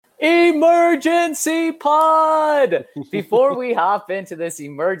Emergency pod. Before we hop into this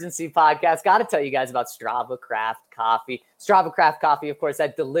emergency podcast, got to tell you guys about Strava Craft Coffee. Strava Craft Coffee, of course,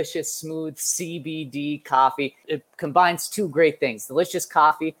 that delicious, smooth CBD coffee. It combines two great things, delicious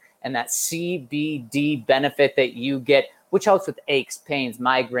coffee and that CBD benefit that you get, which helps with aches, pains,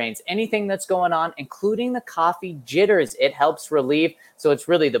 migraines, anything that's going on, including the coffee jitters. It helps relieve. So it's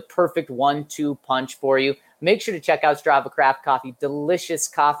really the perfect 1-2 punch for you. Make sure to check out Strava Craft Coffee, delicious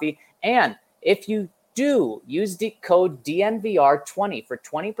coffee. And if you do, use the code DNVR20 for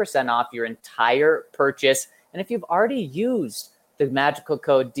 20% off your entire purchase. And if you've already used the magical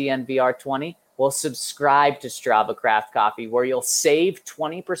code DNVR20, well, subscribe to Strava Craft Coffee, where you'll save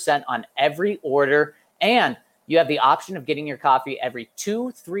 20% on every order. And you have the option of getting your coffee every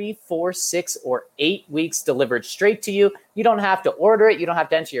 2, 3, 4, 6, or 8 weeks delivered straight to you. You don't have to order it. You don't have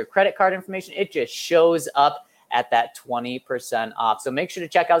to enter your credit card information. It just shows up at that 20% off. So make sure to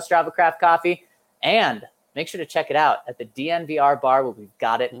check out Strava Craft Coffee and make sure to check it out at the DNVR bar where we've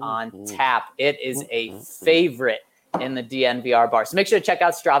got it on tap. It is a favorite in the DNVR bar. So make sure to check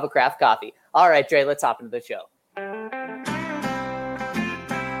out Strava Craft Coffee. All right, Dre, let's hop into the show.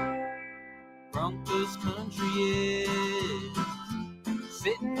 Broncos Country is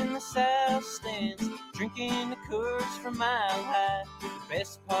sitting in the south stands, drinking the Coors from Mile High. The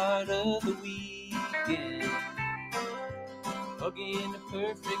best part of the weekend, hugging a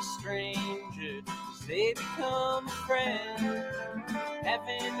perfect stranger as they become a friend,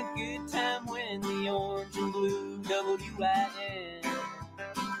 having a good time when the orange and blue WIN.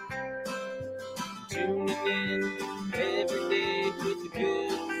 Tuning in every day with the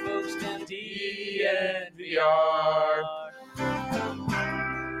good folks down at DNVR.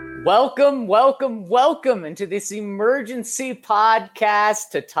 Welcome into this emergency podcast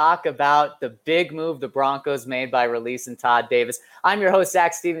to talk about the big move the Broncos made by releasing Todd Davis. I'm your host,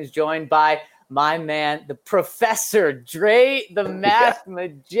 Zach Stevens, joined by my man, the Professor, Dre, the math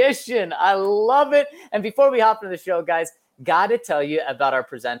magician. I love it. And before we hop into the show, guys, got to tell you about our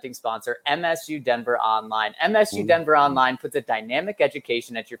presenting sponsor, MSU Denver Online. MSU Denver Online puts a dynamic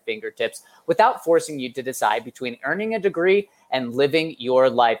education at your fingertips without forcing you to decide between earning a degree and living your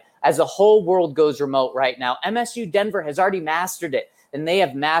life. As the whole world goes remote right now, MSU Denver has already mastered it, and they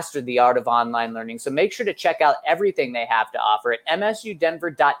have mastered the art of online learning. So make sure to check out everything they have to offer at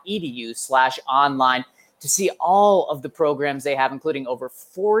msudenver.edu/online. to see all of the programs they have, including over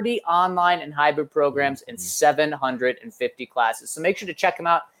 40 online and hybrid programs and 750 classes. So make sure to check them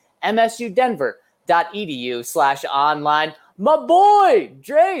out, msudenver.edu/online. My boy,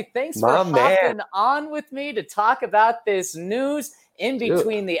 Dre, thanks for hopping on with me to talk about this news in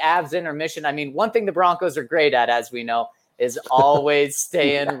between the Avs intermission. I mean, one thing the Broncos are great at, as we know, is always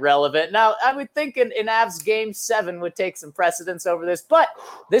staying relevant. Now, I would think in Avs Game 7 would take some precedence over this, but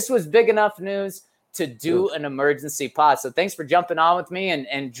this was big enough news to do an emergency pod. So thanks for jumping on with me.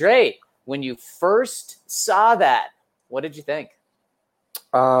 And Dre, when you first saw that, what did you think?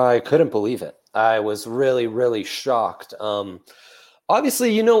 I couldn't believe it. I was really, really shocked.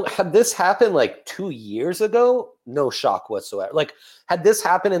 Obviously, had this happened like 2 years ago, no shock whatsoever. Like, had this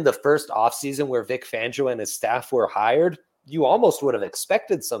happened in the first offseason where Vic Fangio and his staff were hired, you almost would have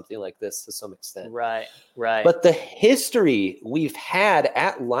expected something like this to some extent. Right. But the history we've had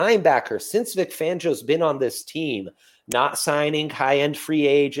at linebacker since Vic Fangio's been on this team, not signing high-end free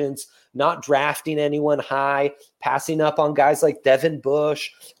agents, not drafting anyone high, passing up on guys like Devin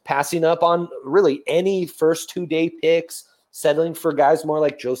Bush, passing up on really any first two-day picks, settling for guys more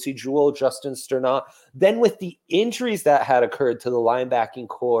like Josie Jewell, Justin Sternat. Then with the injuries that had occurred to the linebacking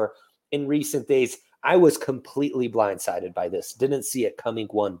core in recent days, I was completely blindsided by this. Didn't see it coming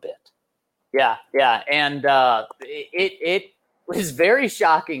one bit. Yeah. And it was very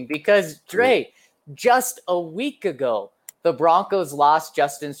shocking because, Dre, just a week ago, the Broncos lost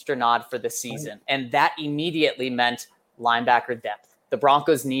Justin Sternad for the season, and that immediately meant linebacker depth. The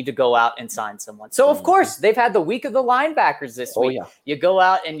Broncos need to go out and sign someone. So, of course, they've had the week of the linebackers this week. Yeah. You go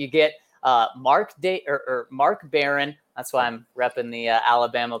out and you get Mark Barron. That's why I'm repping the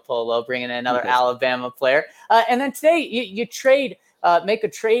Alabama polo, bringing in another Alabama player. And then today you trade, make a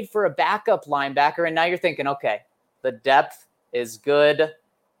trade for a backup linebacker, and now you're thinking, okay, the depth is good.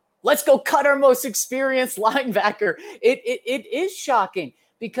 Let's go cut our most experienced linebacker. It is shocking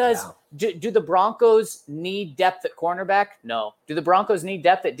because do the Broncos need depth at cornerback? No. Do the Broncos need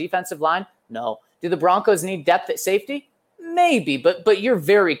depth at defensive line? No. Do the Broncos need depth at safety? Maybe, but you're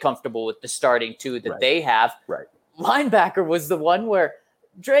very comfortable with the starting two that they have. Right. Linebacker was the one where,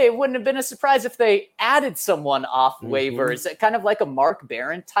 Dre, it wouldn't have been a surprise if they added someone off waivers, kind of like a Mark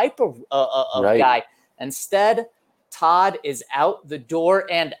Barron type of guy. Instead, Todd is out the door.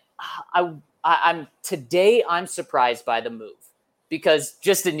 And I'm surprised by the move, because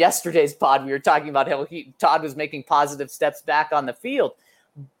just in yesterday's pod, we were talking about how Todd was making positive steps back on the field.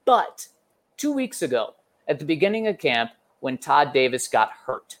 But 2 weeks ago, at the beginning of camp, when Todd Davis got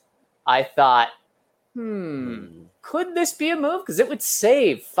hurt, I thought, could this be a move? Because it would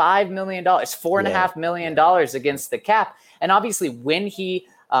save $5 million, $4.5 million against the cap. And obviously when he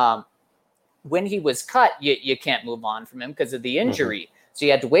was cut, you can't move on from him because of the injury. So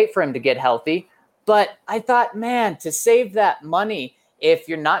you had to wait for him to get healthy. But I thought, man, to save that money, if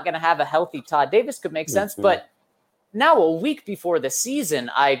you're not going to have a healthy Todd Davis, could make sense. But now, a week before the season,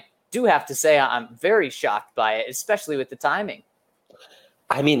 I do have to say I'm very shocked by it, especially with the timing.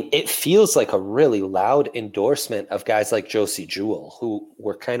 I mean, it feels like a really loud endorsement of guys like Josie Jewell, who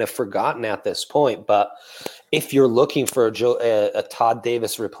were kind of forgotten at this point. But if you're looking for a Todd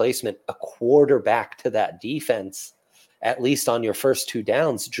Davis replacement, a quarterback to that defense, at least on your first two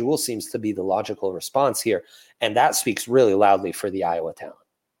downs, Jewell seems to be the logical response here. And that speaks really loudly for the Iowa talent.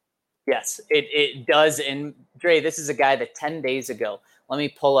 Yes, it does. And Dre, this is a guy that 10 days ago, let me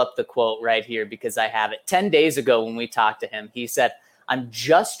pull up the quote right here because I have it. 10 days ago when we talked to him, he said, "I'm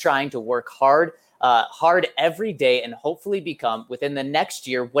just trying to work hard every day and hopefully become, within the next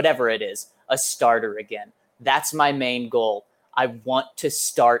year, whatever it is, a starter again. That's my main goal. I want to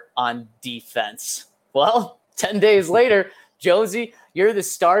start on defense." Well, 10 days later, Josie, you're the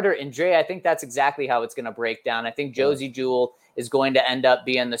starter. And Dre, I think that's exactly how it's going to break down. I think Josie Jewell is going to end up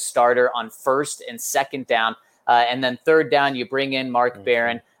being the starter on first and second down. And then third down, you bring in Mark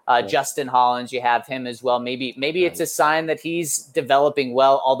Barron. Justin Hollins, you have him as well. Maybe it's a sign that he's developing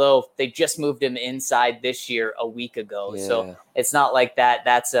well, although they just moved him inside this year a week ago. Yeah. So it's not like that.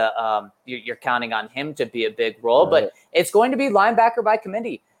 That's you're counting on him to be a big role, but it's going to be linebacker by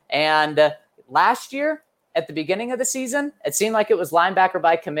committee. And last year at the beginning of the season, it seemed like it was linebacker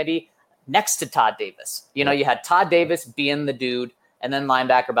by committee next to Todd Davis. You know, you had Todd Davis being the dude and then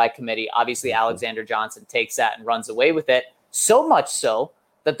linebacker by committee. Obviously, Alexander Johnson takes that and runs away with it. So much so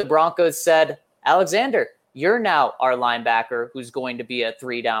that the Broncos said, "Alexander, you're now our linebacker who's going to be a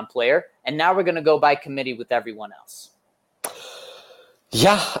 3-down player. And now we're going to go by committee with everyone else."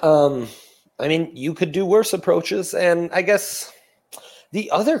 Yeah. I mean, you could do worse approaches. And I guess the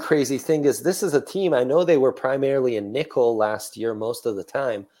other crazy thing is this is a team, I know they were primarily a nickel last year most of the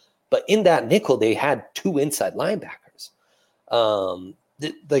time, but in that nickel, they had 2 inside linebackers.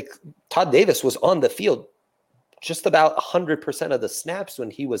 Like Todd Davis was on the field just about 100% of the snaps when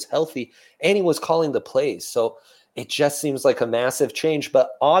he was healthy, and he was calling the plays. So it just seems like a massive change.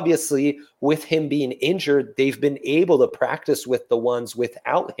 But obviously, with him being injured, they've been able to practice with the ones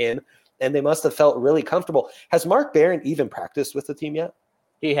without him, and they must have felt really comfortable. Has Mark Barron even practiced with the team yet?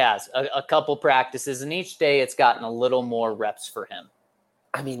 He has a couple practices, and each day it's gotten a little more reps for him.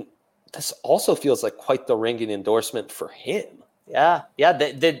 I mean, this also feels like quite the ringing endorsement for him. Yeah.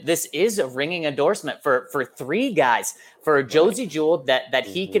 This is a ringing endorsement for 3 guys. For Josie Jewell, that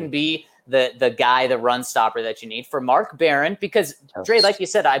he can be the guy, the run stopper that you need. For Mark Barron, because Dre, like you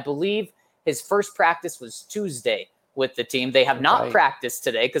said, I believe his first practice was Tuesday with the team. They have not practiced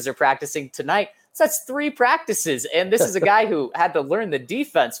today because they're practicing tonight. So that's 3 practices. And this is a guy who had to learn the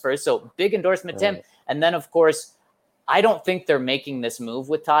defense first. So big endorsement to him. And then, of course, I don't think they're making this move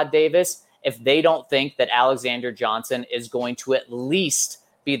with Todd Davis if they don't think that Alexander Johnson is going to at least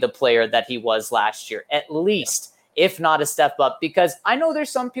be the player that he was last year, at least, if not a step up, because I know there's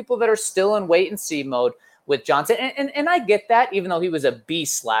some people that are still in wait and see mode with Johnson. And I get that, even though he was a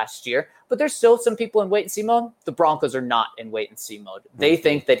beast last year, but there's still some people in wait and see mode. The Broncos are not in wait and see mode. They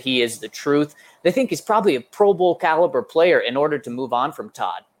think that he is the truth. They think he's probably a Pro Bowl caliber player in order to move on from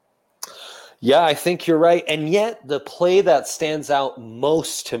Todd. Yeah, I think you're right. And yet the play that stands out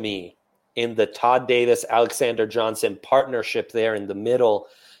most to me in the Todd Davis, Alexander Johnson partnership there in the middle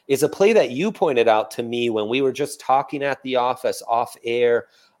is a play that you pointed out to me when we were just talking at the office off air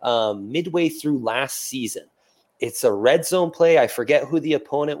midway through last season. It's a red zone play. I forget who the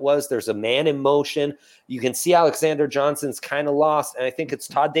opponent was. There's a man in motion. You can see Alexander Johnson's kind of lost. And I think it's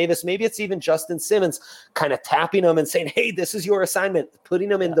Todd Davis. Maybe it's even Justin Simmons kind of tapping him and saying, "Hey, this is your assignment," putting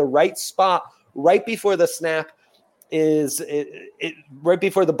him in the right spot right before the snap. Right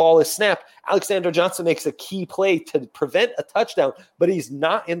before the ball is snapped. Alexander Johnson makes a key play to prevent a touchdown, but he's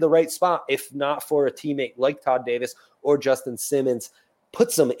not in the right spot. If not for a teammate like Todd Davis or Justin Simmons,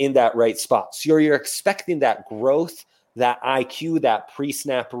 puts him in that right spot. So you're expecting that growth, that IQ, that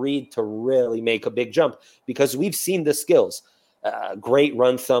pre-snap read to really make a big jump, because we've seen the skills. Great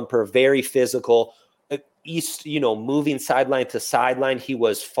run thumper, very physical. Moving sideline to sideline, he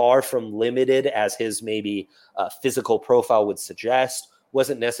was far from limited as his maybe physical profile would suggest,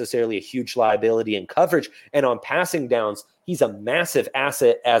 wasn't necessarily a huge liability in coverage. And on passing downs, he's a massive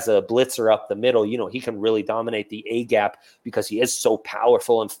asset as a blitzer up the middle. You know, he can really dominate the A gap because he is so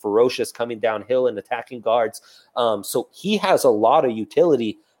powerful and ferocious coming downhill and attacking guards. So he has a lot of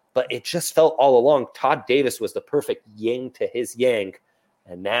utility, but it just felt all along Todd Davis was the perfect yin to his yang.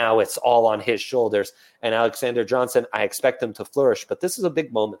 And now it's all on his shoulders. And Alexander Johnson, I expect him to flourish, but this is a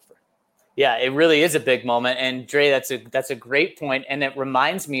big moment for him. Yeah, it really is a big moment. And Dre, that's a great point. And it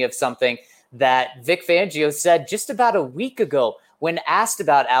reminds me of something that Vic Fangio said just about a week ago when asked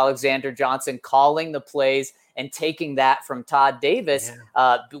about Alexander Johnson calling the plays and taking that from Todd Davis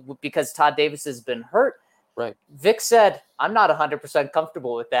because Todd Davis has been hurt. Right. Vic said, I'm not 100%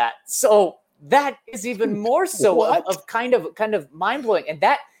 comfortable with that. So that is even more so of kind of mind-blowing. And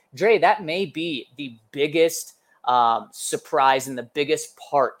that, Dre, that may be the biggest surprise and the biggest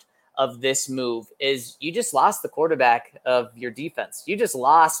part of this move is you just lost the quarterback of your defense. You just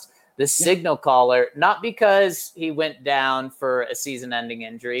lost the signal caller, not because he went down for a season-ending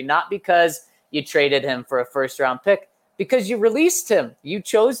injury, not because you traded him for a first-round pick, because you released him. You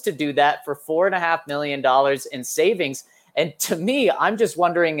chose to do that for $4.5 million in savings. And to me, I'm just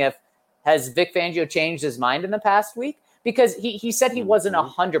wondering has Vic Fangio changed his mind in the past week? Because he said he wasn't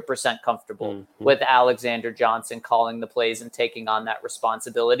 100% comfortable with Alexander Johnson calling the plays and taking on that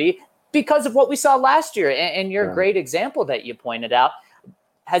responsibility because of what we saw last year. And your great example that you pointed out,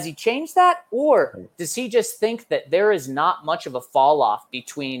 has he changed that? Or does he just think that there is not much of a fall off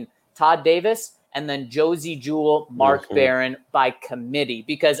between Todd Davis and then Josie Jewell, Mark Barron by committee?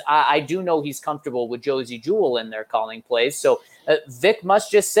 Because I do know he's comfortable with Josie Jewell in there calling plays. So Vic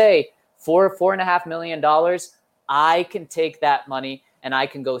must just say, for $4.5 million, I can take that money and I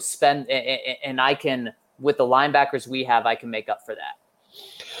can go spend, and I can, with the linebackers we have, I can make up for that.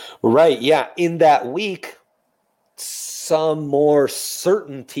 Right. Yeah. In that week, some more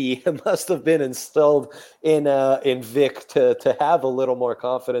certainty must have been instilled in Vic to have a little more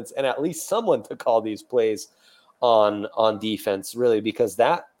confidence and at least someone to call these plays on defense, really, because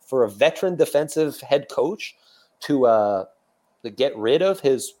that for a veteran defensive head coach to get rid of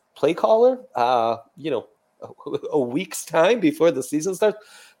his play caller, a week's time before the season starts,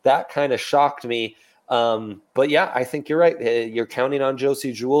 that kind of shocked me. But yeah, I think you're right. You're counting on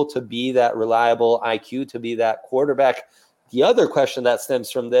Josie Jewell to be that reliable IQ, to be that quarterback. The other question that stems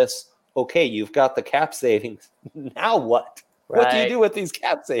from this, okay, you've got the cap savings. Now what? Right. What do you do with these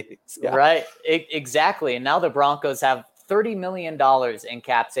cap savings? Yeah. Right. Exactly. And now the Broncos have $30 million in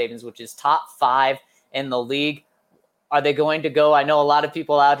cap savings, which is top 5 in the league. Are they going to go? I know a lot of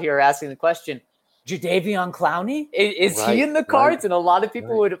people out here are asking the question, Jadeveon Clowney? Is he in the cards? Right. And a lot of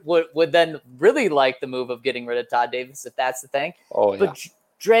people would then really like the move of getting rid of Todd Davis if that's the thing. Oh, yeah. But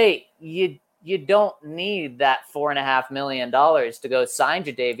Dre, you don't need that $4.5 million to go sign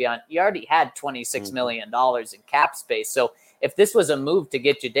Jadeveon. You already had $26 million in cap space. So if this was a move to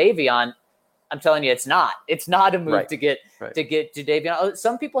get Jadeveon, I'm telling you, it's not. It's not a move to get Jadeveon.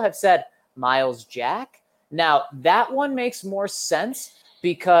 Some people have said Miles Jack. Now, that one makes more sense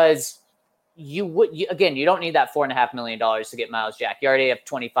because you don't need that $4.5 million to get Miles Jack. You already have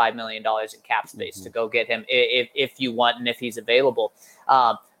 $25 million in cap space to go get him if you want and if he's available.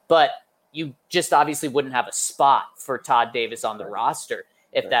 But you just obviously wouldn't have a spot for Todd Davis on the roster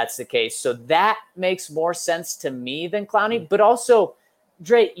if that's the case. So that makes more sense to me than Clowney. But also,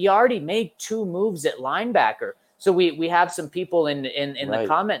 Dre, you already made 2 moves at linebacker. So we have some people in the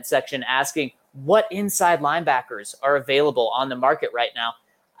comment section asking what inside linebackers are available on the market right now.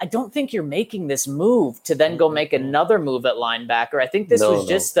 I don't think you're making this move to then go make another move at linebacker. I think this was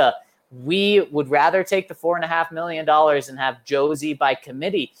just we would rather take the $4.5 million and have Josie by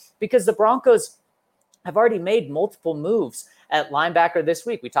committee because the Broncos have already made multiple moves at linebacker this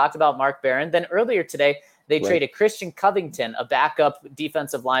week. We talked about Mark Barron. Then earlier today, they traded Christian Covington, a backup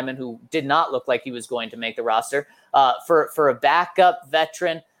defensive lineman who did not look like he was going to make the roster, for a backup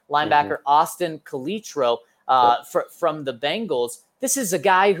veteran linebacker, Austin Calitro, from the Bengals. This is a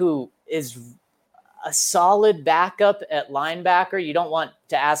guy who is a solid backup at linebacker. You don't want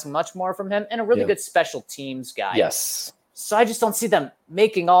to ask much more from him, and a really good special teams guy. Yes. So I just don't see them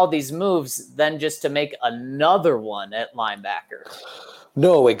making all these moves then just to make another one at linebacker.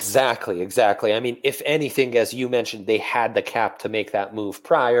 No, exactly. I mean, if anything, as you mentioned, they had the cap to make that move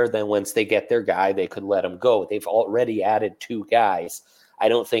prior. Then once they get their guy, they could let him go. They've already added 2 guys. I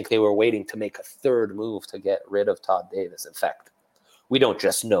don't think they were waiting to make a third move to get rid of Todd Davis. In fact, we don't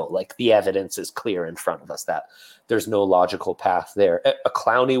just know. Like, the evidence is clear in front of us that there's no logical path there. A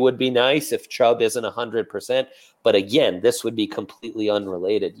Clowney would be nice if Chubb isn't 100%. But again, this would be completely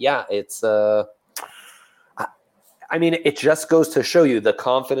unrelated. Yeah, it's I mean, it just goes to show you the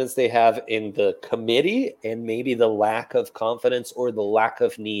confidence they have in the committee and maybe the lack of confidence or the lack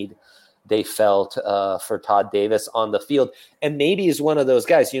of need they felt for Todd Davis on the field. And maybe he's one of those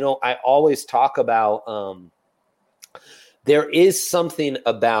guys. I always talk about there is something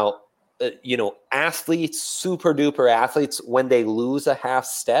about, athletes, super duper athletes, when they lose a half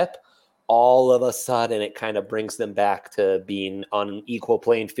step, all of a sudden it kind of brings them back to being on an equal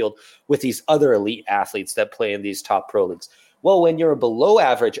playing field with these other elite athletes that play in these top pro leagues. Well, when you're a below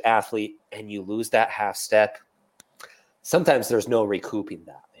average athlete and you lose that half step, sometimes there's no recouping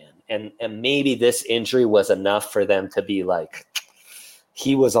that, man. And maybe this injury was enough for them to be like,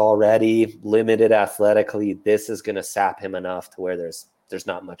 he was already limited athletically. This is going to sap him enough to where there's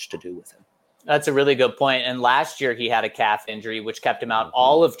not much to do with him. That's a really good point. And last year he had a calf injury, which kept him out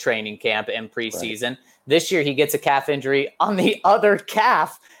all of training camp and preseason. Right. This year he gets a calf injury on the other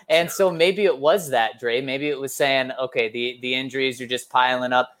calf. And so maybe it was that, Dre. Maybe it was saying, okay, the injuries are just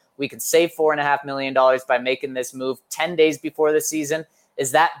piling up. We can save $4.5 million by making this move 10 days before the season.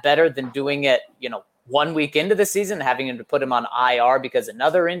 Is that better than doing it, 1 week into the season, having to put him on IR because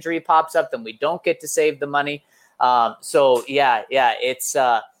another injury pops up, then we don't get to save the money.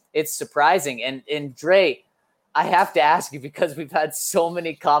 It's surprising. And Dre, I have to ask you, because we've had so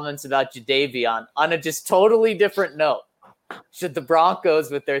many comments about Jadeveon on a just totally different note. Should the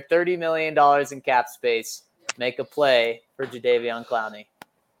Broncos, with their $30 million in cap space, make a play for Jadeveon Clowney?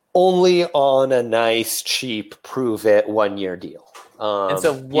 Only on a nice, cheap, prove-it 1-year deal. And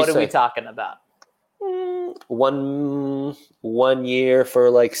so what are we talking about? One year for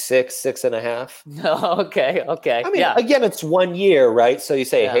like 6.5. Okay. I mean, again, it's 1 year, right? So you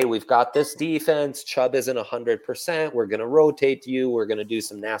say, hey, we've got this defense. Chubb isn't 100%. We're going to rotate you. We're going to do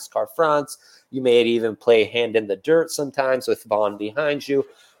some NASCAR fronts. You may even play hand in the dirt sometimes with Vaughn behind you.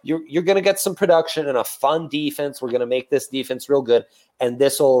 You're going to get some production and a fun defense. We're going to make this defense real good. And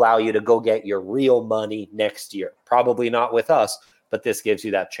this will allow you to go get your real money next year. Probably not with us, but this gives you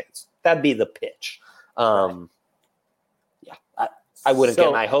that chance. That'd be the pitch. I wouldn't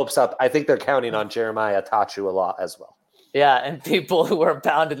get my hopes up. I think they're counting on Jeremiah Tachu a lot as well. Yeah, and people who are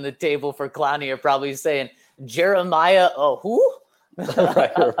pounding the table for Clowney are probably saying, Jeremiah, who?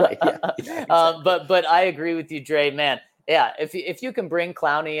 right, yeah. Exactly. But I agree with you, Dre, man. Yeah, if you can bring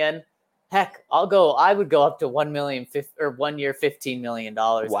Clowney in, heck, I would go up to 1 million or 1 year, $15 million.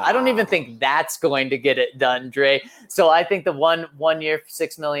 Wow. I don't even think that's going to get it done, Dre. So I think the one year,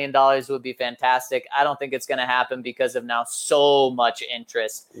 $6 million would be fantastic. I don't think it's going to happen because of now so much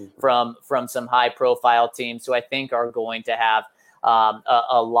interest from some high profile teams who I think are going to have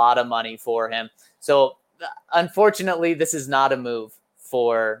a lot of money for him. So unfortunately, this is not a move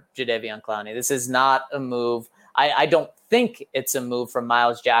for Jadeveon Clowney. This is not a move. I don't think it's a move from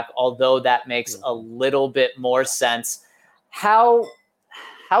Myles Jack, although that makes a little bit more sense. How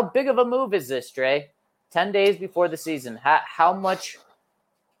big of a move is this, Dre? 10 days before the season. How much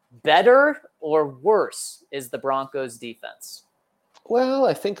better or worse is the Broncos defense? Well,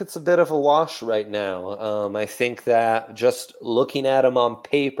 I think it's a bit of a wash right now. I think that just looking at them on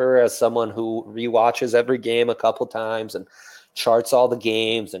paper as someone who rewatches every game a couple times and charts all the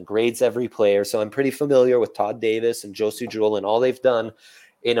games and grades every player. So I'm pretty familiar with Todd Davis and Josu Jewell and all they've done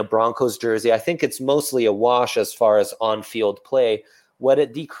in a Broncos jersey. I think it's mostly a wash as far as on-field play. What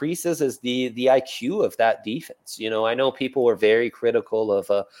it decreases is the IQ of that defense. I know people were very critical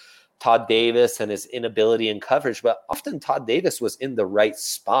of Todd Davis and his inability in coverage, but often Todd Davis was in the right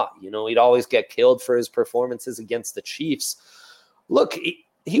spot. He'd always get killed for his performances against the Chiefs. Look,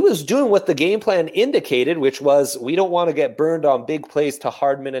 he was doing what the game plan indicated, which was we don't want to get burned on big plays to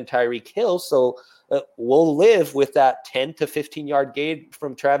Hardman and Tyreek Hill. So we'll live with that 10 to 15 yard gain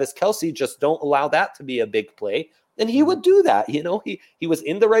from Travis Kelce. Just don't allow that to be a big play. And he would do that. He was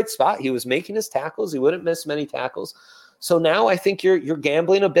in the right spot. He was making his tackles. He wouldn't miss many tackles. So now I think you're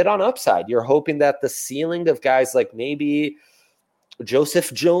gambling a bit on upside. You're hoping that the ceiling of guys like maybe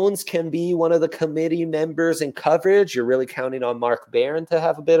Joseph Jones can be one of the committee members in coverage. You're really counting on Mark Barron to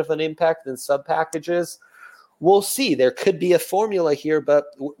have a bit of an impact in sub packages. We'll see. There could be a formula here, but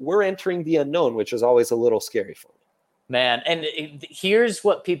we're entering the unknown, which is always a little scary for me. Man, and here's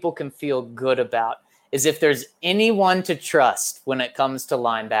what people can feel good about is if there's anyone to trust when it comes to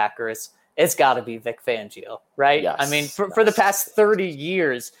linebackers, it's got to be Vic Fangio, right? Yes, I mean, for the past 30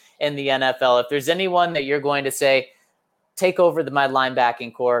 years in the NFL, if there's anyone that you're going to say, take over my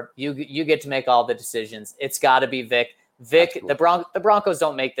linebacking core. You get to make all the decisions. It's got to be Vic. Vic, the Broncos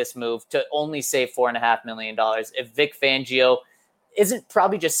don't make this move to only save $4.5 million. If Vic Fangio isn't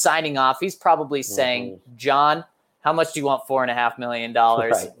probably just signing off, he's probably saying, John, how much do you want $4.5 million?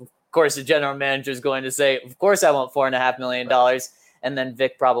 Right. Of course, the general manager is going to say, of course I want $4.5 million. Right. And then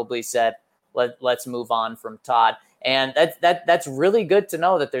Vic probably said, let's move on from Todd. And that's really good to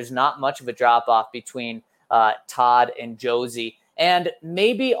know that there's not much of a drop-off between Todd and Josie. And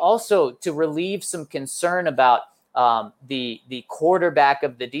maybe also to relieve some concern about the quarterback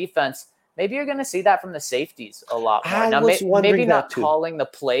of the defense, maybe you're going to see that from the safeties a lot more. Now, maybe not calling the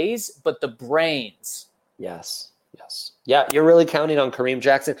plays, but the brains. Yes. Yeah, you're really counting on Kareem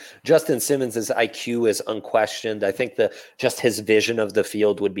Jackson. Justin Simmons' IQ is unquestioned. I think just his vision of the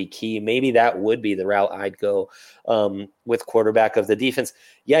field would be key. Maybe that would be the route I'd go with quarterback of the defense.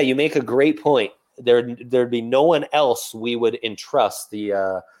 Yeah, you make a great point. There'd be no one else we would entrust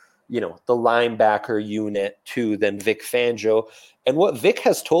the linebacker unit to than Vic Fangio. And what Vic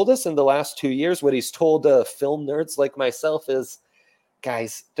has told us in the last 2 years, what he's told film nerds like myself is,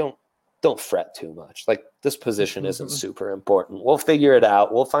 guys, don't fret too much. Like, this position isn't super important. We'll figure it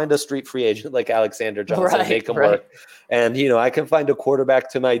out. We'll find a street free agent like Alexander Johnson, make him work. And, I can find a quarterback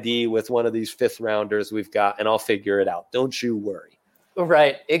to my D with one of these fifth rounders we've got, and I'll figure it out. Don't you worry.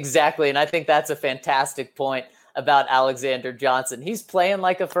 Right, exactly. And I think that's a fantastic point about Alexander Johnson. He's playing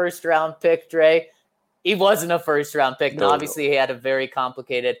like a first round pick, Dre. He wasn't a first round pick. And obviously he had a very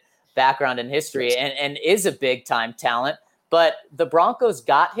complicated background in history and is a big time talent. But the Broncos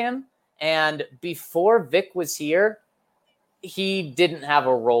got him. And before Vic was here, he didn't have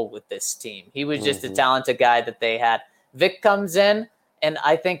a role with this team. He was just a talented guy that they had. Vic comes in, and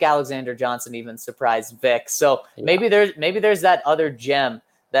I think Alexander Johnson even surprised Vic. So maybe there's that other gem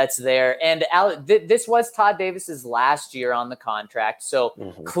that's there. And this was Todd Davis's last year on the contract. So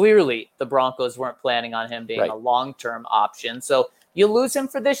clearly the Broncos weren't planning on him being a long-term option. So you lose him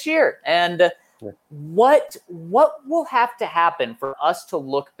for this year. And what will have to happen for us to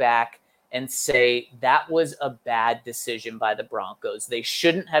look back and say that was a bad decision by the Broncos? They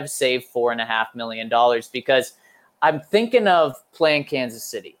shouldn't have saved $4.5 million, because I'm thinking of playing Kansas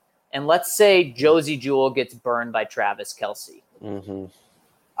City. And let's say Josie Jewell gets burned by Travis Kelce.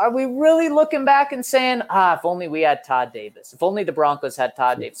 Are we really looking back and saying, if only we had Todd Davis, if only the Broncos had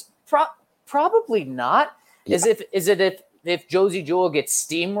Todd Davis? Probably not. Yeah. Is it if Josie Jewell gets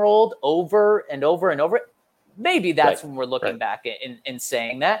steamrolled over and over and over? Maybe that's when we're looking back and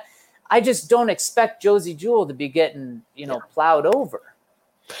saying that. I just don't expect Josie Jewell to be getting, plowed over.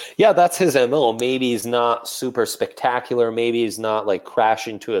 Yeah, that's his MO. Maybe he's not super spectacular. Maybe he's not like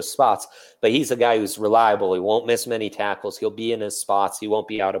crashing to his spots, but he's a guy who's reliable. He won't miss many tackles. He'll be in his spots. He won't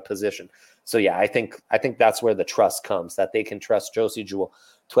be out of position. So yeah, I think that's where the trust comes, that they can trust Josie Jewell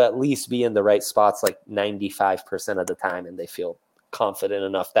to at least be in the right spots like 95% of the time, and they feel confident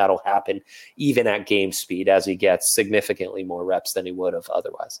enough that'll happen even at game speed as he gets significantly more reps than he would have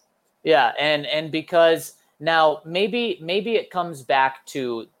otherwise. Yeah, and because now maybe it comes back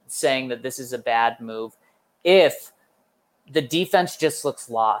to saying that this is a bad move if the defense just looks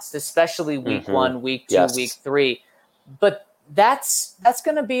lost, especially week 1, week 2, week 3. But that's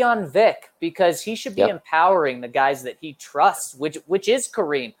going to be on Vic, because he should be empowering the guys that he trusts, which is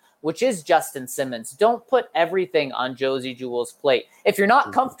Kareem, which is Justin Simmons. Don't put everything on Josie Jewell's plate. If you're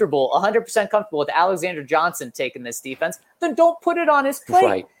not comfortable, 100% comfortable with Alexander Johnson taking this defense, then don't put it on his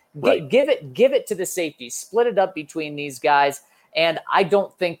plate. Right. Give it to the safety. Split it up between these guys. And I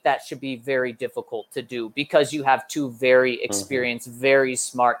don't think that should be very difficult to do, because you have two very experienced, very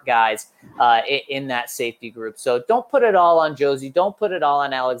smart guys in that safety group. So don't put it all on Josie. Don't put it all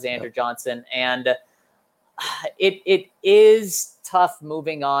on Alexander Johnson. And it is tough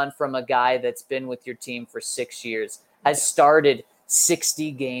moving on from a guy that's been with your team for 6 years, has started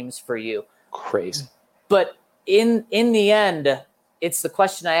 60 games for you. Crazy. But in the end, it's the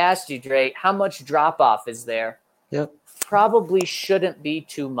question I asked you, Dre. How much drop-off is there? Yep. Probably shouldn't be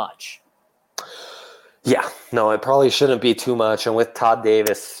too much. Yeah, no, it probably shouldn't be too much. And with Todd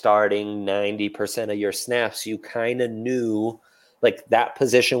Davis starting 90% of your snaps, you kind of knew like that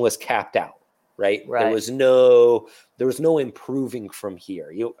position was capped out, right? There was no improving from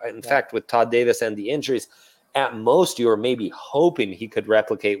here. In fact, with Todd Davis and the injuries, at most you were maybe hoping he could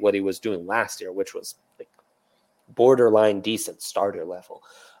replicate what he was doing last year, which was like borderline decent starter level.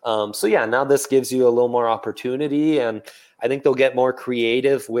 So yeah, now this gives you a little more opportunity, and I think they'll get more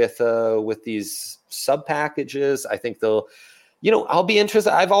creative with these sub packages. I think they'll, I'll be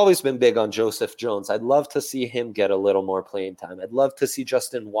interested. I've always been big on Joseph Jones. I'd love to see him get a little more playing time. I'd love to see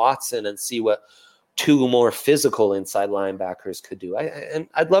Justin Watson and see what two more physical inside linebackers could do. And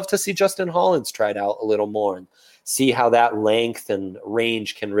I'd love to see Justin Hollins tried out a little more and see how that length and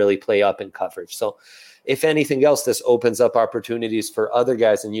range can really play up in coverage. So if anything else, this opens up opportunities for other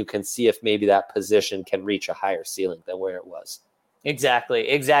guys, and you can see if maybe that position can reach a higher ceiling than where it was.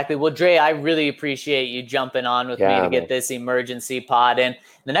 Exactly. Well, Dre, I really appreciate you jumping on with me to get this emergency pod in.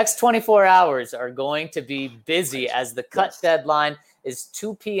 The next 24 hours are going to be busy as the cut deadline is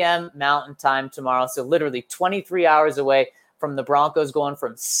 2 p.m. Mountain Time tomorrow. So literally 23 hours away from the Broncos going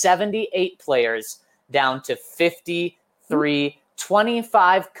from 78 players down to 53.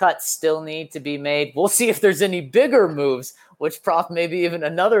 25 cuts still need to be made. We'll see if there's any bigger moves, which maybe even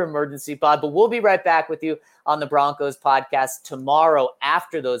another emergency pod. But we'll be right back with you on the Broncos podcast tomorrow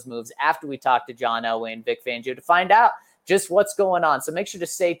after those moves, after we talk to John Elway and Vic Fangio to find out just what's going on. So make sure to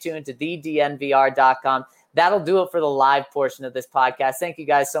stay tuned to thednvr.com. That'll do it for the live portion of this podcast. Thank you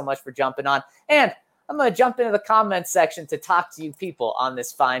guys so much for jumping on. And I'm going to jump into the comments section to talk to you people on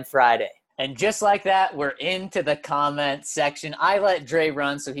this fine Friday. And just like that, we're into the comment section. I let Dre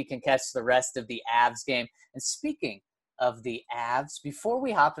run so he can catch the rest of the Avs game. And speaking of the Avs, before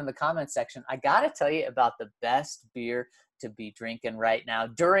we hop in the comment section, I got to tell you about the best beer to be drinking right now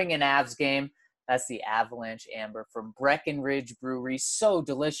during an Avs game. That's the Avalanche Amber from Breckenridge Brewery. So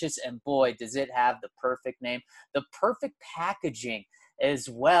delicious, and boy, does it have the perfect name. The perfect packaging as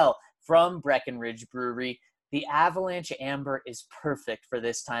well from Breckenridge Brewery. The Avalanche Amber is perfect for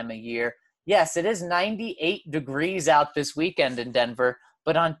this time of year. Yes, it is 98 degrees out this weekend in Denver,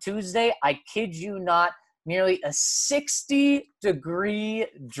 but on Tuesday, I kid you not, nearly a 60-degree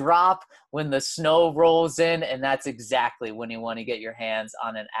drop when the snow rolls in, and that's exactly when you want to get your hands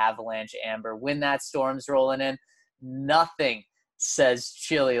on an Avalanche Amber. When that storm's rolling in, nothing says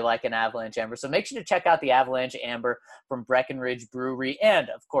chilly like an Avalanche Amber. So make sure to check out the Avalanche Amber from Breckenridge Brewery and,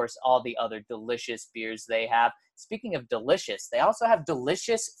 of course, all the other delicious beers they have. Speaking of delicious, they also have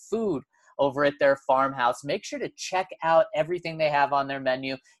delicious food over at their farmhouse. Make sure to check out everything they have on their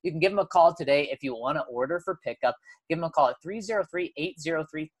menu. You can give them a call today if you want to order for pickup. Give them a call at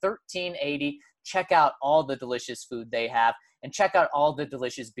 303-803-1380. Check out all the delicious food they have and check out all the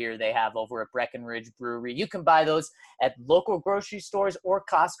delicious beer they have over at Breckenridge Brewery. You can buy those at local grocery stores or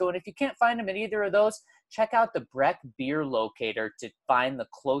Costco. And if you can't find them at either of those, check out the Breck Beer Locator to find the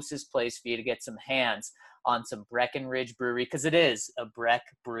closest place for you to get some hands on some Breckenridge Brewery, because it is a Breck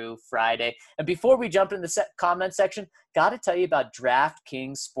Brew Friday. And before we jump in the comment section, got to tell you about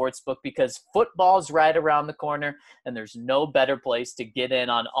DraftKings Sportsbook, because football's right around the corner, and there's no better place to get in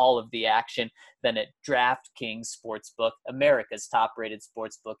on all of the action than at DraftKings Sportsbook, America's top-rated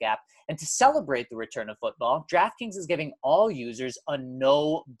sportsbook app. And to celebrate the return of football, DraftKings is giving all users a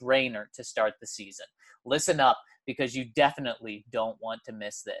no-brainer to start the season. Listen up, because you definitely don't want to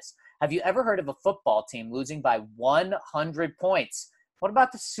miss this. Have you ever heard of a football team losing by 100 points? What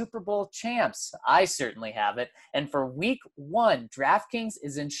about the Super Bowl champs? I certainly have it. And for week 1, DraftKings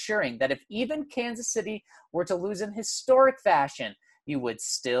is ensuring that if even Kansas City were to lose in historic fashion, you would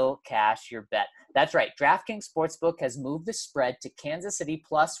still cash your bet. That's right. DraftKings Sportsbook has moved the spread to Kansas City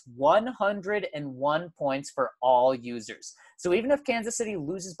plus 101 points for all users. So even if Kansas City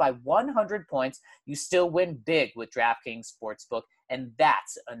loses by 100 points, you still win big with DraftKings Sportsbook, and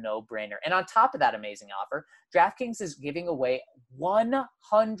that's a no-brainer. And on top of that amazing offer, DraftKings is giving away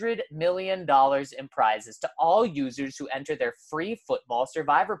 $100 million in prizes to all users who enter their free football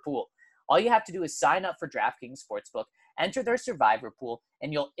survivor pool. All you have to do is sign up for DraftKings Sportsbook, enter their survivor pool,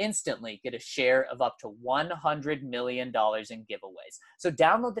 and you'll instantly get a share of up to $100 million in giveaways. So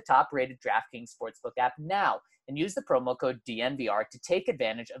download the top-rated DraftKings Sportsbook app now and use the promo code DNVR to take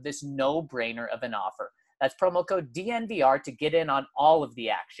advantage of this no-brainer of an offer. That's promo code DNVR to get in on all of the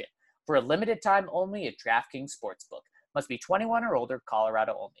action. For a limited time only at DraftKings Sportsbook. Must be 21 or older,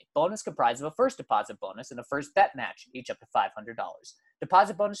 Colorado only. Bonus comprised of a first deposit bonus and a first bet match, each up to $500.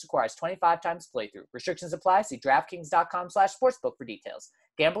 Deposit bonus requires 25 times playthrough. Restrictions apply. See DraftKings.com/sportsbook for details.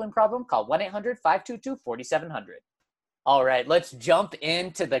 Gambling problem? Call 1-800-522-4700. All right, let's jump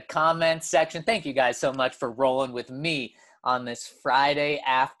into the comments section. Thank you guys so much for rolling with me on this Friday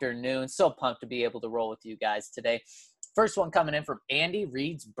afternoon. So pumped to be able to roll with you guys today. First one coming in from Andy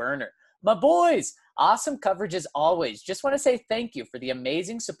Reed's Burner. My boys, awesome coverage as always. Just want to say thank you for the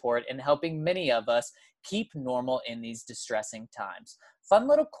amazing support and helping many of us keep normal in these distressing times. Fun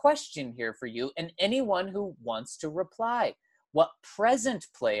little question here for you and anyone who wants to reply. What present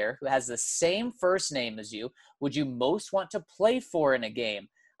player who has the same first name as you would you most want to play for in a game?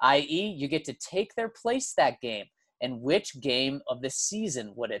 I.e., you get to take their place that game. And which game of the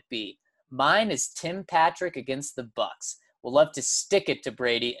season would it be? Mine is Tim Patrick against the Bucks. We'll love to stick it to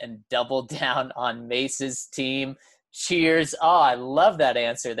Brady and double down on Mace's team. Cheers. Oh, I love that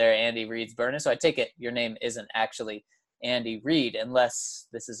answer there, Andy Reed's Burner. So I take it your name isn't actually Andy Reid, unless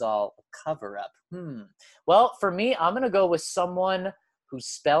this is all a cover-up. Well, for me, I'm going to go with someone who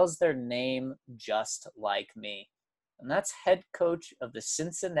spells their name just like me. and that's head coach of the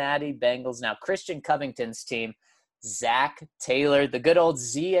Cincinnati Bengals, now Christian Covington's team, Zach Taylor, the good old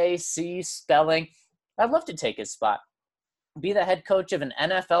ZAC spelling. I'd love to take his spot. Be the head coach of an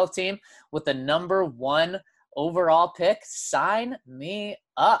NFL team with the number 1 overall pick. Sign me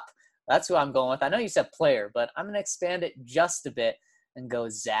up. That's who I'm going with. I know you said player, but I'm going to expand it just a bit and go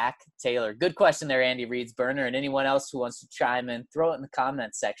Zach Taylor. Good question there, Andy Reed's burner, and anyone else who wants to chime in, throw it in the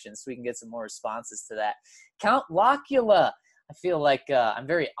comment section so we can get some more responses to that. Count Locula. I feel like I'm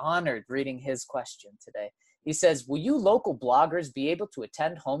very honored reading his question today. He says, will you local bloggers be able to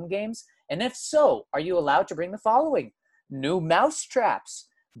attend home games? And if so, are you allowed to bring the following? New mouse traps,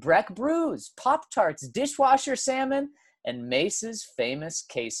 Breck brews, Pop-Tarts, dishwasher salmon, and Mace's famous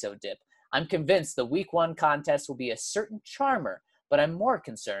queso dip. I'm convinced the week 1 contest will be a certain charmer, but I'm more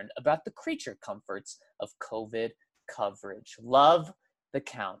concerned about the creature comforts of COVID coverage. Love the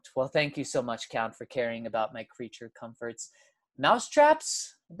Count. Well, thank you so much, Count, for caring about my creature comforts. Mouse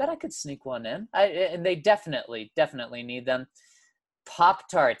traps, I bet I could sneak one in. And they definitely need them.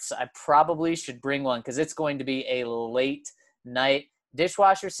 Pop-Tarts, I probably should bring one because it's going to be a late night.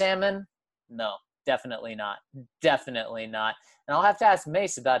 Dishwasher salmon? No, definitely not. Definitely not. And I'll have to ask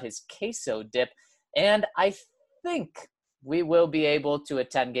Mace about his queso dip. And I think we will be able to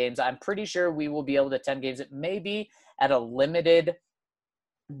attend games. I'm pretty sure we will be able to attend games. It may be at a limited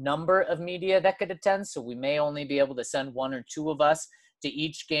number of media that could attend, so we may only be able to send 1 or 2 of us to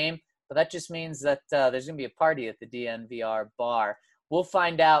each game. But that just means that there's going to be a party at the DNVR bar. We'll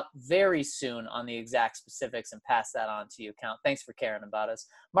find out very soon on the exact specifics and pass that on to you, Count. Thanks for caring about us.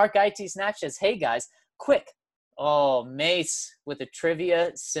 Mark IT Snatch says, hey, guys, quick. Oh, Mace with a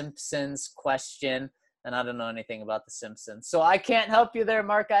trivia Simpsons question. And I don't know anything about the Simpsons, so I can't help you there,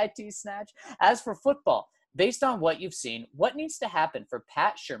 Mark IT Snatch. As for football, based on what you've seen, what needs to happen for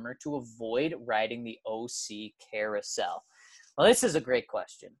Pat Shurmur to avoid riding the OC carousel? Well, this is a great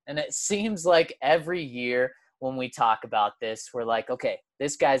question. And it seems like every year when we talk about this, we're like, okay,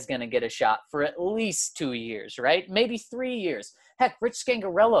 this guy's going to get a shot for at least 2 years, right? Maybe 3 years. Heck, Rich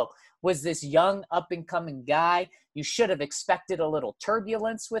Scangarello was this young up-and-coming guy. You should have expected a little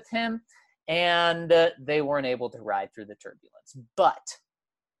turbulence with him, and they weren't able to ride through the turbulence. But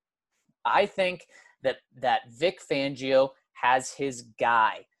I think that Vic Fangio has his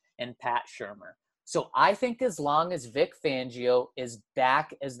guy in Pat Shurmur. So I think as long as Vic Fangio is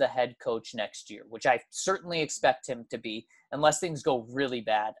back as the head coach next year, which I certainly expect him to be, unless things go really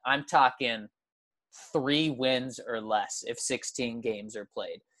bad, I'm talking 3 wins or less if 16 games are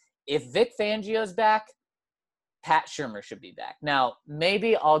played. If Vic Fangio's back, Pat Shurmur should be back. Now,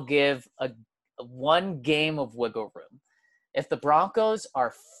 maybe I'll give a 1 game of wiggle room. If the Broncos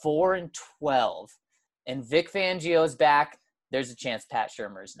are 4-12 and Vic Fangio's back, there's a chance Pat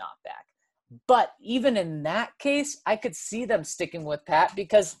Shurmur is not back. But even in that case, I could see them sticking with Pat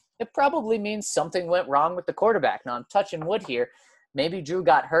because it probably means something went wrong with the quarterback. Now, I'm touching wood here. Maybe Drew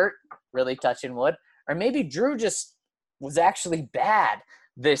got hurt, really touching wood. Or maybe Drew just was actually bad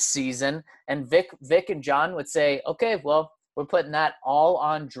this season. And Vic and John would say, okay, well, we're putting that all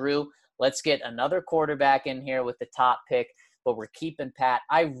on Drew. Let's get another quarterback in here with the top pick, but we're keeping Pat.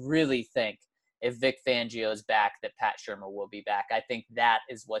 I really think if Vic Fangio is back, that Pat Shurmur will be back. I think that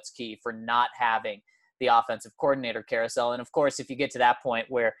is what's key for not having the offensive coordinator carousel. And, of course, if you get to that point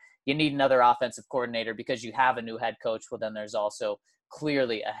where you need another offensive coordinator because you have a new head coach, well, then there's also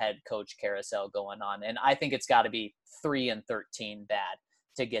clearly a head coach carousel going on. And I think it's got to be 3-13 bad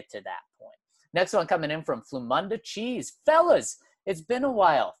to get to that point. Next one coming in from Flumunda Cheese. Fellas, it's been a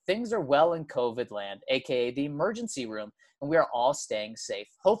while. Things are well in COVID land, a.k.a. the emergency room, and we are all staying safe.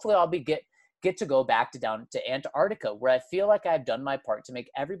 Hopefully I'll get to go back down to Antarctica, where I feel like I've done my part to make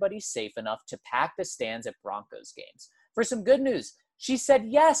everybody safe enough to pack the stands at Broncos games. For some good news, she said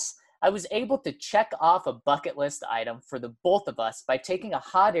yes. I was able to check off a bucket list item for the both of us by taking a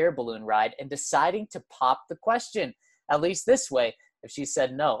hot air balloon ride and deciding to pop the question. At least this way, if she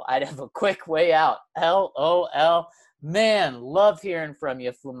said no, I'd have a quick way out. LOL. Man, love hearing from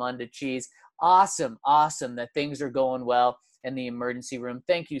you, Flumunda Cheese. Awesome that things are going well in the emergency room.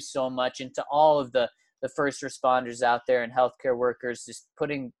 Thank you so much. And to all of the first responders out there and healthcare workers, just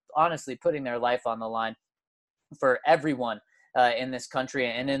putting their life on the line for everyone in this country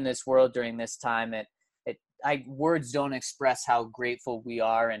and in this world during this time. Words don't express how grateful we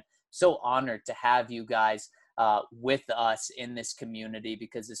are and so honored to have you guys with us in this community,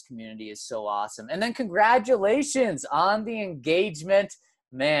 because this community is so awesome. And then congratulations on the engagement.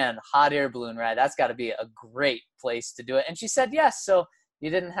 Man, hot air balloon ride. That's got to be a great place to do it. And she said yes, so you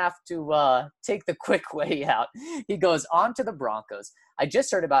didn't have to take the quick way out. He goes, on to the Broncos. I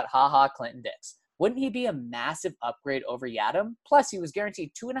just heard about HaHa Clinton Dix. Wouldn't he be a massive upgrade over Yadam? Plus, he was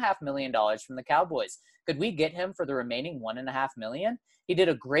guaranteed $2.5 million from the Cowboys. Could we get him for the remaining $1.5 million? He did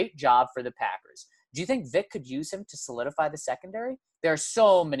a great job for the Packers. Do you think Vic could use him to solidify the secondary? There are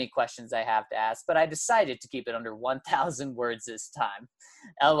so many questions I have to ask, but I decided to keep it under 1,000 words this time.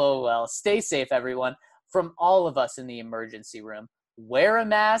 LOL. Stay safe, everyone. From all of us in the emergency room, wear a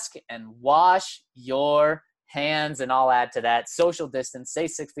mask and wash your hands. And I'll add to that, social distance, stay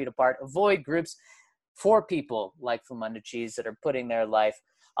 6 feet apart, avoid groups for people like Flumunda Cheese that are putting their life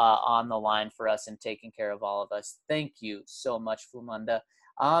on the line for us and taking care of all of us. Thank you so much, Flumunda.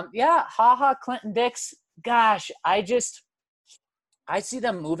 Clinton Dix. Gosh, I see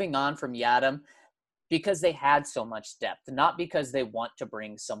them moving on from Yadam because they had so much depth, not because they want to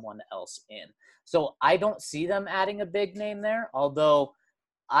bring someone else in. So I don't see them adding a big name there, although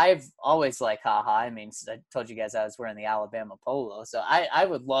I've always liked I mean, I told you guys I was wearing the Alabama polo, so I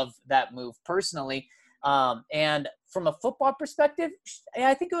would love that move personally. And from a football perspective,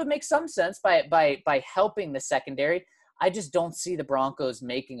 I think it would make some sense by helping the secondary. I just don't see the Broncos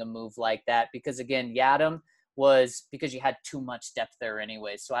making a move like that because, again, Yadam was because you had too much depth there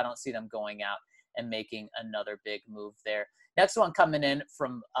anyway, so I don't see them going out and making another big move there. Next one coming in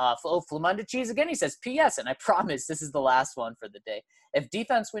from Flumunda Cheese again. He says, P.S., and I promise this is the last one for the day. If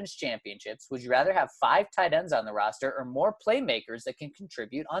defense wins championships, would you rather have 5 tight ends on the roster or more playmakers that can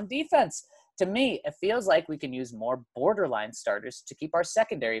contribute on defense? To me, it feels like we can use more borderline starters to keep our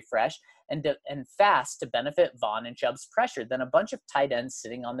secondary fresh and fast to benefit Vaughn and Chubb's pressure than a bunch of tight ends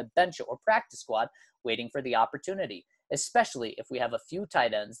sitting on the bench or practice squad waiting for the opportunity, especially if we have a few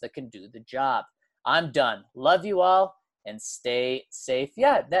tight ends that can do the job. I'm done. Love you all and stay safe.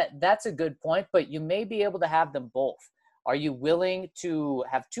 Yeah, that's a good point, but you may be able to have them both. Are you willing to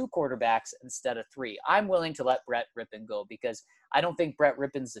have 2 quarterbacks instead of 3? I'm willing to let Brett Rippon go because I don't think Brett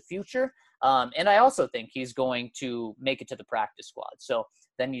Rippon's the future. And I also think he's going to make it to the practice squad. So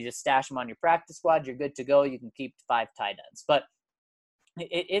then you just stash him on your practice squad. You're good to go. You can keep 5 tight ends. But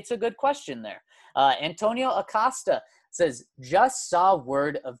it's a good question there. Antonio Acosta says, just saw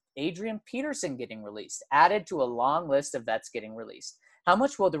word of Adrian Peterson getting released, added to a long list of vets getting released. How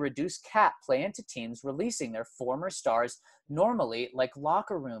much will the reduced cap play into teams releasing their former stars normally, like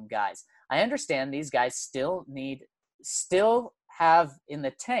locker room guys? I understand these guys still have in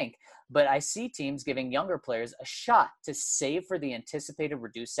the tank, but I see teams giving younger players a shot to save for the anticipated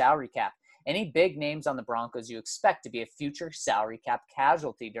reduced salary cap. Any big names on the Broncos you expect to be a future salary cap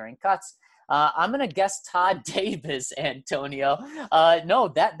casualty during cuts? I'm going to guess Todd Davis, Antonio.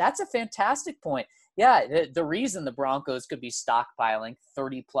 No, that's a fantastic point. Yeah, the reason the Broncos could be stockpiling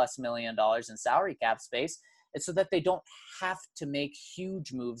 $30+ million in salary cap space is so that they don't have to make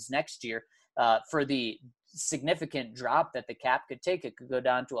huge moves next year for the significant drop that the cap could take. It could go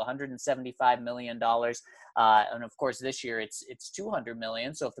down to $175 million. And of course, this year it's $200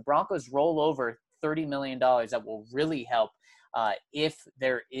 million. So if the Broncos roll over $30 million, that will really help if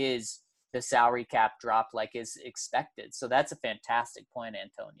there is the salary cap drop like is expected. So that's a fantastic point,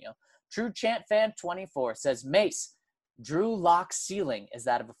 Antonio. True Chant Fan 24 says, Mace, Drew Lock's ceiling is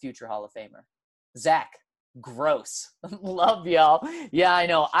that of a future Hall of Famer. Zach, gross. Love y'all. Yeah, I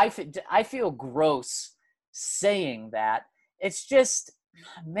know. I feel gross saying that. It's just,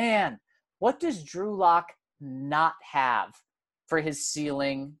 man, what does Drew Lock not have for his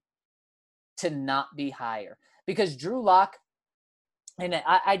ceiling to not be higher? Because Drew Lock, and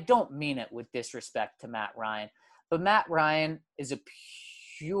I don't mean it with disrespect to Matt Ryan, but Matt Ryan is a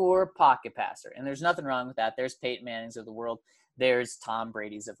pure pocket passer, and there's nothing wrong with that. There's Peyton Manning's of the world. There's Tom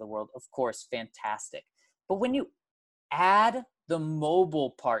Brady's of the world. Of course, fantastic. But when you add the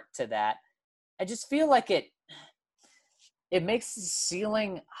mobile part to that, I just feel like it makes the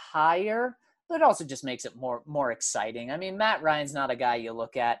ceiling higher, but it also just makes it more exciting. I mean, Matt Ryan's not a guy you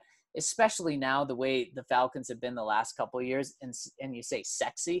look at, especially now the way the Falcons have been the last couple of years, and you say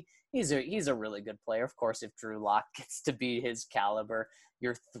sexy. He's a really good player. Of course, if Drew Lock gets to be his caliber,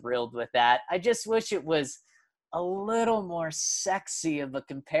 you're thrilled with that. I just wish it was a little more sexy of a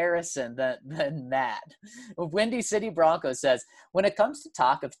comparison than that. Windy City Broncos says, when it comes to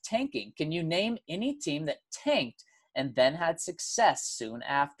talk of tanking, can you name any team that tanked and then had success soon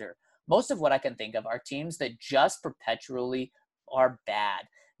after? Most of what I can think of are teams that just perpetually are bad.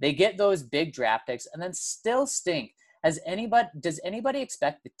 They get those big draft picks and then still stink. Does anybody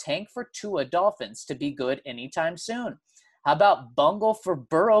expect the tank for Tua Dolphins to be good anytime soon? How about bungle for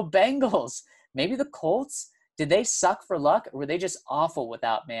Burrow Bengals? Maybe the Colts? Did they suck for luck, or were they just awful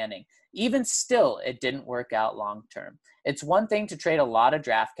without Manning? Even still, it didn't work out long term. It's one thing to trade a lot of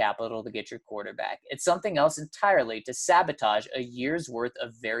draft capital to get your quarterback. It's something else entirely to sabotage a year's worth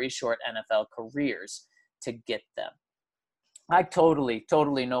of very short NFL careers to get them. I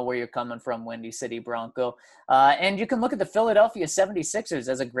totally know where you're coming from, Windy City Bronco. And you can look at the Philadelphia 76ers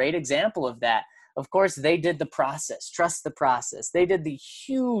as a great example of that. Of course, they did the process. Trust the process. They did the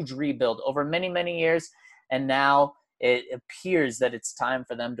huge rebuild over many, many years, and now it appears that it's time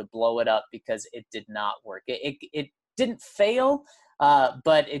for them to blow it up because it did not work. It didn't fail,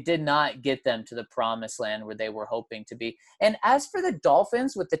 but it did not get them to the promised land where they were hoping to be. And as for the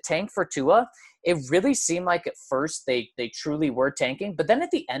Dolphins with the tank for Tua, it really seemed like at first they truly were tanking. But then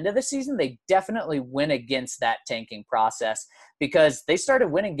at the end of the season, they definitely went against that tanking process because they started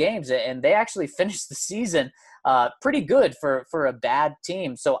winning games and they actually finished the season pretty good for a bad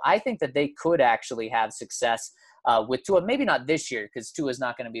team. So I think that they could actually have success with Tua. Maybe not this year because Tua is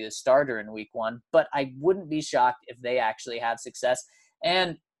not going to be the starter in week 1, but I wouldn't be shocked if they actually have success.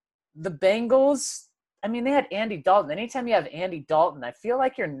 And the Bengals, I mean, they had Andy Dalton. Anytime you have Andy Dalton, I feel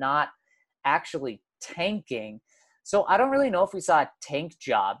like you're not actually tanking. So I don't really know if we saw a tank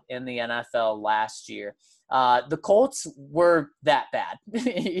job in the NFL last year. The Colts were that bad.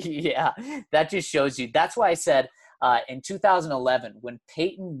 Yeah, that just shows you. That's why I said in 2011, when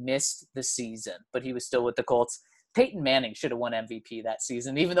Peyton missed the season, but he was still with the Colts, Peyton Manning should have won MVP that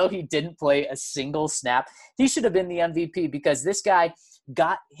season. Even though he didn't play a single snap, he should have been the MVP because this guy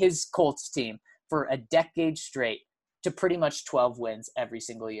got his Colts team for a decade straight to pretty much 12 wins every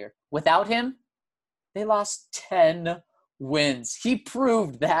single year. Without him, they lost 10 wins. He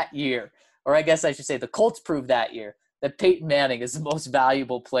proved that year, or I guess I should say the Colts proved that year, that Peyton Manning is the most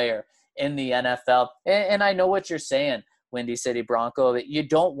valuable player in the NFL. And I know what you're saying, Windy City Bronco, that you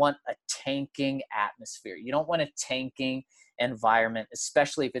don't want a tanking atmosphere. You don't want a tanking environment,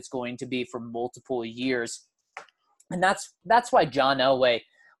 especially if it's going to be for multiple years. And that's why John Elway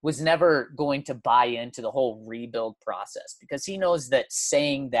was never going to buy into the whole rebuild process, because he knows that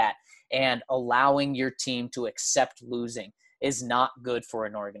saying that and allowing your team to accept losing is not good for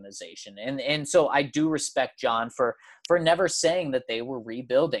an organization. And so I do respect John for never saying that they were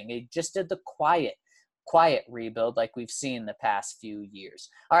rebuilding. He just did the quiet rebuild like we've seen the past few years.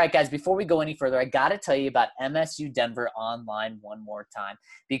 All right, guys, before we go any further, I got to tell you about MSU Denver Online one more time,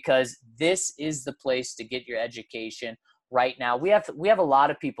 because this is the place to get your education right now. We have a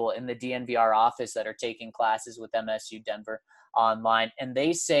lot of people in the DNVR office that are taking classes with MSU Denver Online, and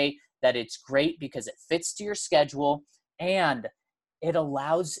they say that it's great because it fits to your schedule and it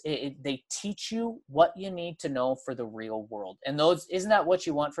allows they teach you what you need to know for the real world. And isn't that what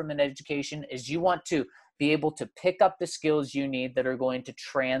you want from an education? Is you want to be able to pick up the skills you need that are going to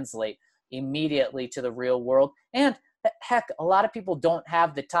translate immediately to the real world. And heck, a lot of people don't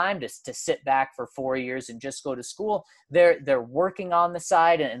have the time to sit back for 4 years and just go to school. They're working on the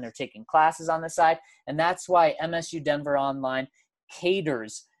side and they're taking classes on the side. And that's why MSU Denver Online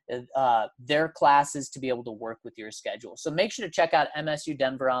caters their classes to be able to work with your schedule. So make sure to check out MSU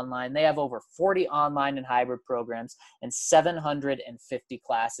Denver Online. They have over 40 online and hybrid programs and 750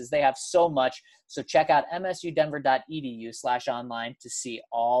 classes. They have so much. So check out msudenver.edu/online to see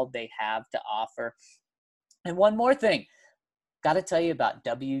all they have to offer. And one more thing, got to tell you about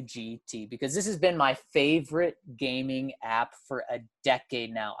WGT, because this has been my favorite gaming app for a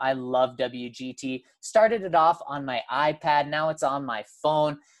decade now. I love WGT. Started it off on my iPad. Now it's on my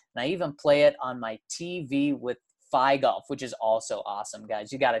phone. And I even play it on my TV with FiGolf, which is also awesome, guys.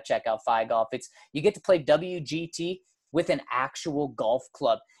 You got to check out FiGolf. You get to play WGT with an actual golf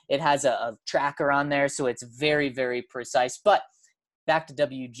club. It has a tracker on there, so it's very, very precise. But back to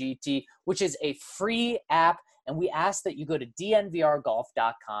WGT, which is a free app. And we ask that you go to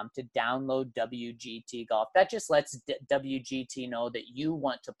dnvrgolf.com to download WGT Golf. That just lets WGT know that you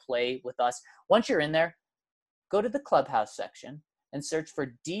want to play with us. Once you're in there, go to the clubhouse section and search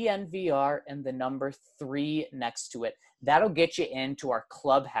for DNVR and the number 3 next to it. That'll get you into our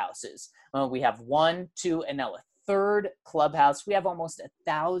clubhouses. We have 1, 2, and now a 3rd clubhouse. We have almost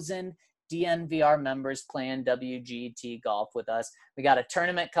 1,000 DNVR members playing WGT Golf with us. We got a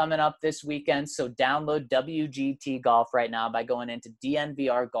tournament coming up this weekend, so download WGT Golf right now by going into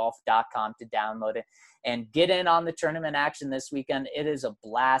dnvrgolf.com to download it and get in on the tournament action this weekend. It is a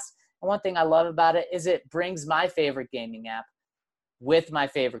blast. And one thing I love about it is it brings my favorite gaming app with my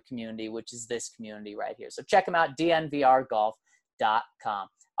favorite community, which is this community right here. So check them out, dnvrgolf.com.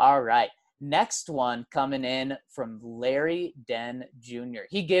 All right. Next one coming in from Larry Den Jr.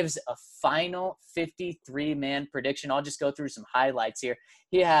 He gives a final 53-man prediction. I'll just go through some highlights here.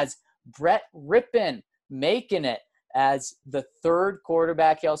 He has Brett Rippon making it as the third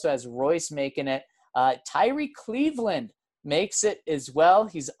quarterback. He also has Royce making it. Tyree Cleveland makes it as well.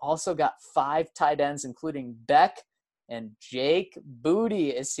 He's also got 5 tight ends, including Beck and Jake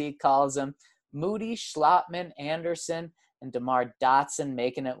Booty, as he calls him. Moody, Schlappman, Anderson, and DeMar Dotson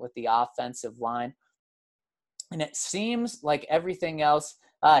making it with the offensive line. And it seems like everything else,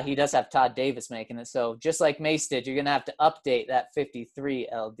 he does have Todd Davis making it. So just like Mace did, you're going to have to update that 53,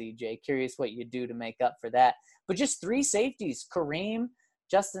 LDJ. Curious what you do to make up for that. But just 3 safeties, Kareem,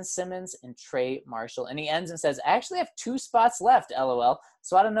 Justin Simmons, and Trey Marshall. And he ends and says, I actually have 2 spots left, LOL.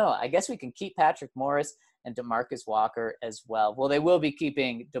 So I don't know. I guess we can keep Patrick Morris and DeMarcus Walker as well. Well, they will be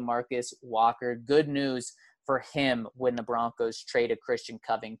keeping DeMarcus Walker. Good news for him when the Broncos traded Christian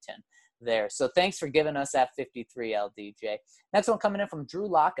Covington there. So thanks for giving us that 53, LDJ. Next one coming in from Drew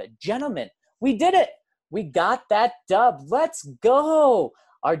Locke. Gentlemen, we did it. We got that dub. Let's go.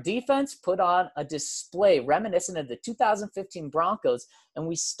 Our defense put on a display reminiscent of the 2015 Broncos, and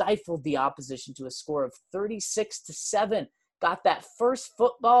we stifled the opposition to a score of 36-7. Got that first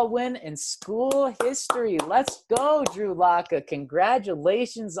football win in school history. Let's go, Drew Locke.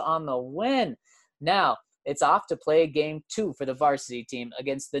 Congratulations on the win. Now, it's off to play game 2 for the varsity team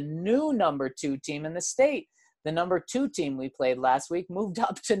against the new number 2 team in the state. The number 2 team we played last week moved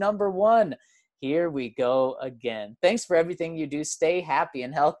up to number 1. Here we go again. Thanks for everything you do. Stay happy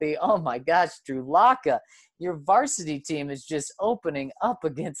and healthy. Oh my gosh, Drew Locke, your varsity team is just opening up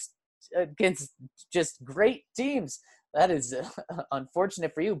against just great teams. That is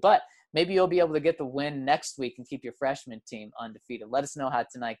unfortunate for you, but maybe you'll be able to get the win next week and keep your freshman team undefeated. Let us know how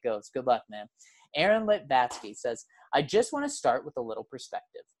tonight goes. Good luck, man. Aaron Litvatsky says, I just want to start with a little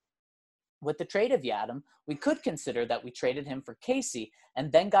perspective. With the trade of Yadam, we could consider that we traded him for Casey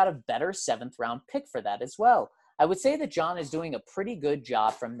and then got a better 7th-round pick for that as well. I would say that John is doing a pretty good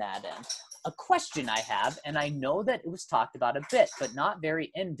job from that end. A question I have, and I know that it was talked about a bit, but not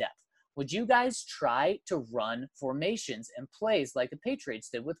very in-depth. Would you guys try to run formations and plays like the Patriots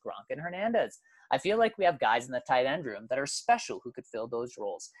did with Gronk and Hernandez? I feel like we have guys in the tight end room that are special who could fill those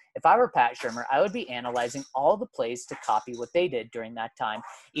roles. If I were Pat Shurmur, I would be analyzing all the plays to copy what they did during that time,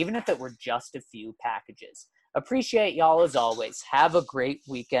 even if it were just a few packages. Appreciate y'all as always. Have a great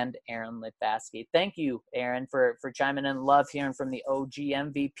weekend, Aaron Litvatsky. Thank you, Aaron, for chiming in. Love hearing from the OG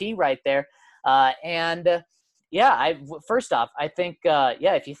MVP right there. First off, I think,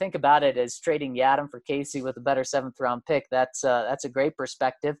 if you think about it as trading Yadam for Casey with a better 7th-round pick, that's a great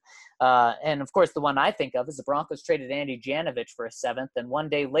perspective. And, of course, the one I think of is the Broncos traded Andy Janovich for a 7th, and one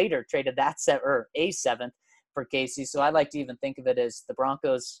day later traded a 7th for Casey. So I like to even think of it as the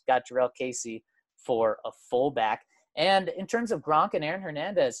Broncos got Jarrell Casey for a fullback. And in terms of Gronk and Aaron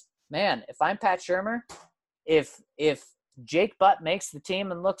Hernandez, man, if I'm Pat Shurmur, if Jake Butt makes the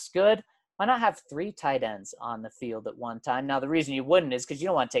team and looks good, why not have 3 tight ends on the field at one time? Now, the reason you wouldn't is because you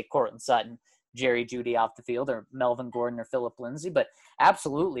don't want to take Courtland Sutton, Jerry Jeudy off the field, or Melvin Gordon or Phillip Lindsay. But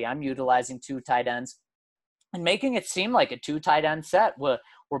absolutely, I'm utilizing 2 tight ends and making it seem like a 2 tight end set where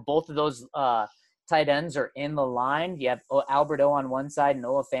both of those tight ends are in the line. You have Alberto on one side and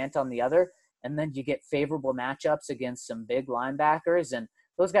Noah Fant on the other. And then you get favorable matchups against some big linebackers, and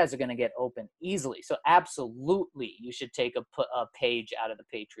those guys are going to get open easily. So absolutely, you should take a page out of the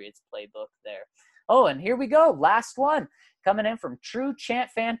Patriots playbook there. Oh, and here we go. Last one coming in from True Chant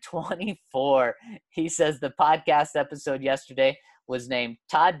Fan 24. He says the podcast episode yesterday was named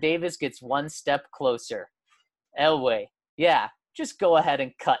Todd Davis Gets One Step Closer. Elway. Yeah. Just go ahead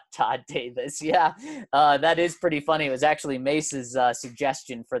and cut Todd Davis. Yeah, that is pretty funny. It was actually Mace's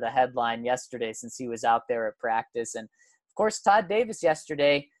suggestion for the headline yesterday since he was out there at practice. And, of course, Todd Davis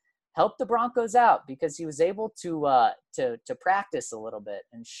yesterday helped the Broncos out because he was able to practice a little bit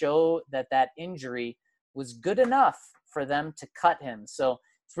and show that injury was good enough for them to cut him. So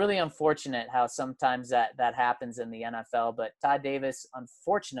it's really unfortunate how sometimes that happens in the NFL. But Todd Davis,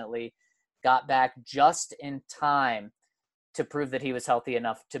 unfortunately, got back just in time to prove that he was healthy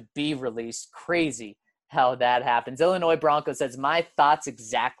enough to be released. Crazy how that happens. Illinois Broncos says, my thoughts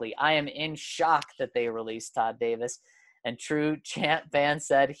exactly. I am in shock that they released Todd Davis. And True Chant Fan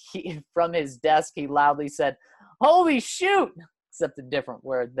said from his desk, he loudly said, holy shoot, except a different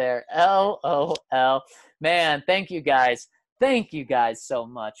word there. LOL. Man, thank you guys. Thank you guys so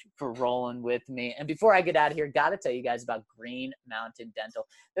much for rolling with me. And before I get out of here, got to tell you guys about Green Mountain Dental.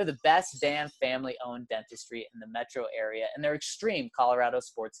 They're the best damn family-owned dentistry in the metro area, and they're extreme Colorado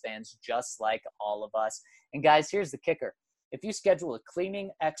sports fans just like all of us. And guys, here's the kicker. If you schedule a cleaning,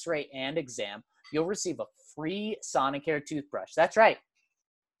 x-ray, and exam, you'll receive a free Sonicare toothbrush. That's right.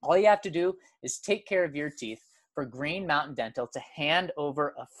 All you have to do is take care of your teeth for Green Mountain Dental to hand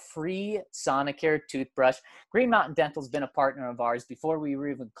over a free Sonicare toothbrush. Green Mountain Dental's been a partner of ours before we were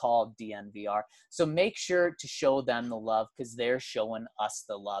even called DNVR. So make sure to show them the love because they're showing us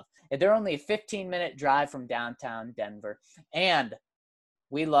the love. And they're only a 15-minute drive from downtown Denver. And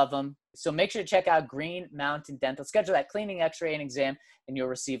we love them. So make sure to check out Green Mountain Dental. Schedule that cleaning, x-ray, and exam, and you'll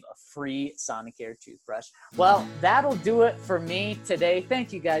receive a free Sonicare toothbrush. Well, that'll do it for me today.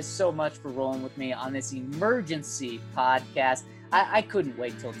 Thank you guys so much for rolling with me on this emergency podcast. I couldn't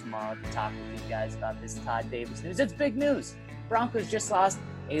wait till tomorrow to talk with you guys about this Todd Davis news. It's big news. Broncos just lost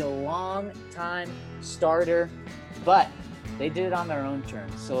a long-time starter, but they did it on their own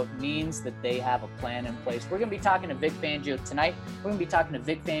terms, so it means that they have a plan in place. We're going to be talking to Vic Fangio tonight. We're going to be talking to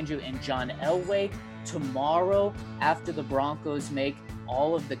Vic Fangio and John Elway tomorrow after the Broncos make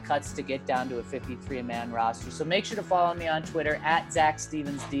all of the cuts to get down to a 53-man roster. So make sure to follow me on Twitter at Zach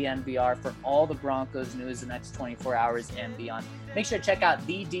Stevens DNVR for all the Broncos news the next 24 hours and beyond. Make sure to check out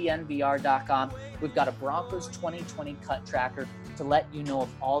thednvr.com. We've got a Broncos 2020 cut tracker to let you know of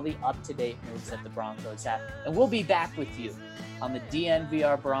all the up-to-date moves that the Broncos have. And we'll be back with you on the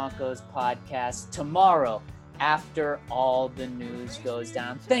DNVR Broncos podcast tomorrow after all the news goes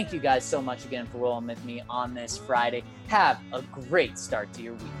down. Thank you guys so much again for rolling with me on this Friday. Have a great start to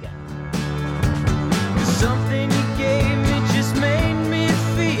your weekend. Something you gave